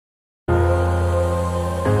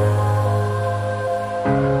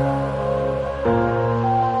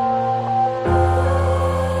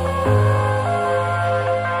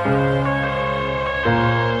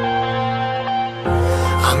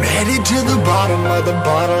bottom of the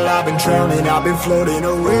bottle, I've been drowning, I've been floating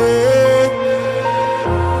away.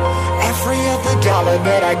 Every other dollar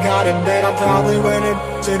that I got in bed, I probably went and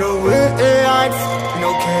it away. I ain't f***ing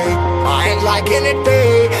okay, I ain't liking it,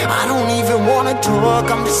 babe. I don't even wanna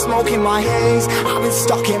talk, I'm just smoking my haze. I've been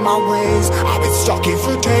stuck in my ways, I've been stuck in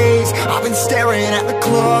for days. I've been staring at the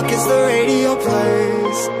clock as the radio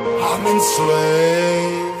plays. I'm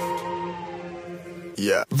enslaved.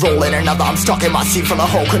 Yeah. Rolling another, I'm stuck in my seat for the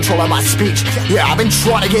whole control of my speech. Yeah, I've been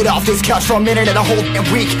trying to get off this couch for a minute and a whole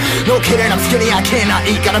week. No kidding, I'm skinny, I cannot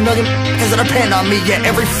eat. Got a million that depend on me. Yeah,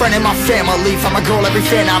 every friend in my family, from a girl, every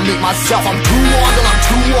fan I meet myself. I'm too on till I'm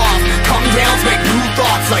too off. Come down to make new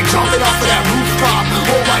thoughts, like jumping off of that rooftop.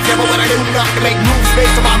 Hold my camera when I do not to make moves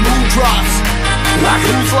based on my mood drops. Like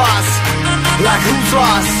who's lost? Like who's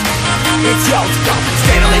lost? It's yo,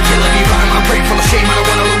 steadily killing me, running my brain full of shame. I don't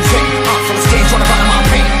wanna lose it. Full of stage, trying to run my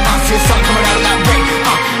pain. See the sun coming out of that rain.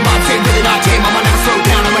 My team really not tame. I'ma never slow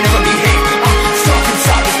down. I'ma never behave. Stuck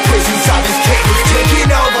inside this prison, inside this cage. It's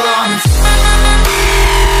taking over.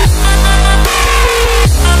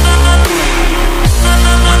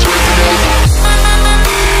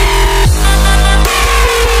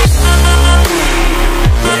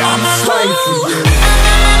 Yeah, I'm a slave for you.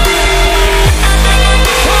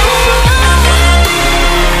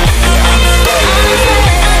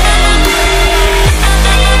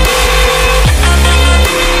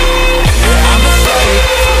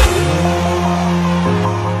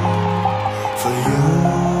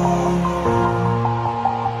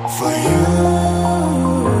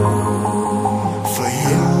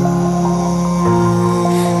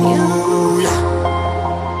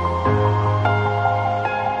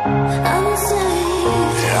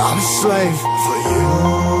 Slave for you.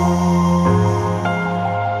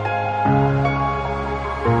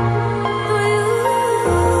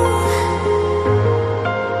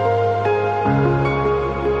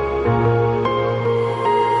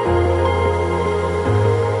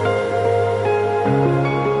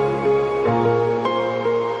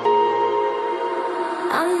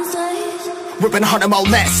 Ripping harder, more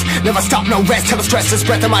less. Never stop, no rest. Till the stress is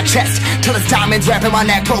breath in my chest. Till it's diamonds wrapping my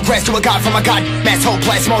neck. Progress to a god from a god mess.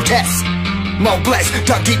 Hopeless, more tests. More blessed.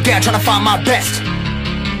 Dug deep down trying to find my best.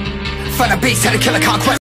 Find a beast, had to kill a conquest.